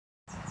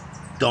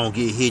Don't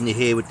get hit in the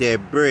head with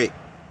that brick.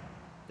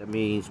 That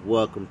means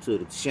welcome to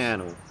the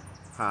channel,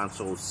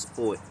 Honcho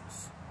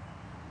Sports.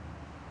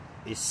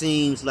 It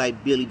seems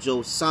like Billy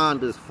Joe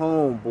Saunders'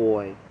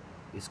 homeboy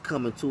is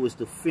coming to his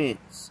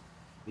defense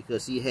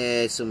because he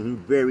had some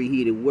very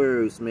heated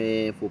words,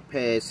 man, for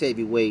past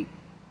heavyweight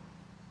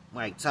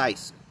Mike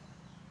Tyson.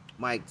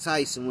 Mike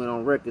Tyson went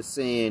on record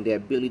saying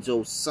that Billy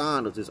Joe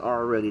Saunders is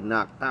already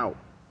knocked out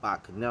by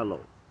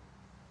Canelo.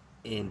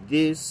 And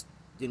this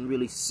didn't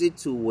really sit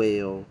too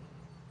well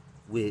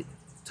with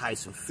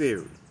Tyson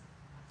Fury.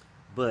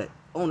 But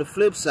on the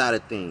flip side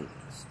of things,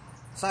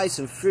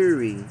 Tyson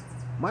Fury,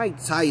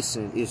 Mike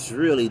Tyson is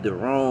really the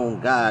wrong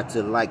guy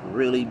to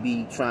really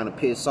be trying to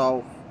piss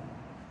off.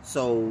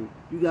 So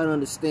you gotta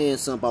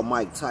understand something about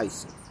Mike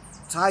Tyson.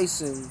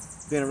 Tyson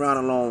been around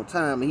a long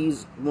time, and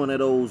he's one of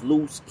those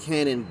loose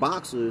cannon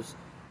boxers,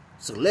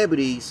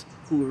 celebrities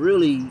who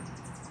really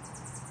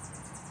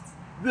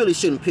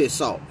shouldn't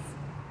piss off.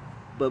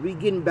 But we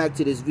getting back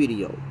to this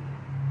video.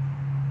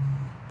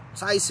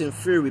 Tyson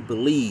Fury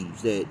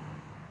believes that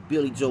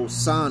Billy Joe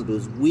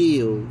Saunders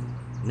will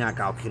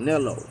knock out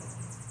Canelo.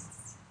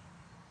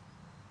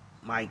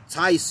 Mike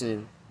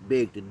Tyson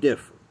begged to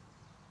differ.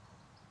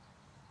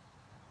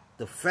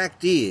 The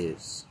fact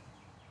is,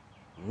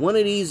 one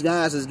of these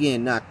guys is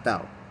getting knocked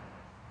out.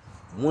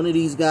 One of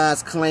these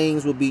guys'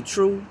 claims will be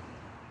true,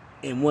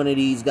 and one of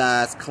these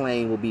guys'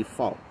 claim will be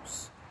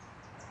false.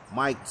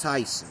 Mike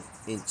Tyson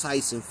and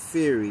Tyson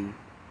Fury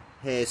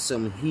had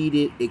some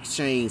heated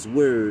exchange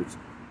words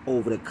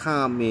over the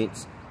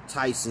comments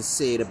Tyson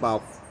said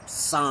about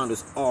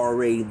Saunders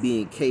already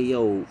being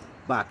KO'd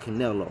by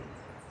Canelo.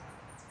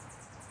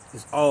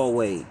 As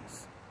always,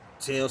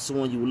 tell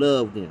someone you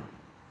love them,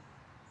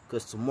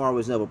 because tomorrow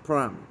is never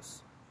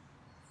promised.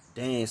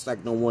 Dance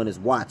like no one is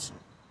watching.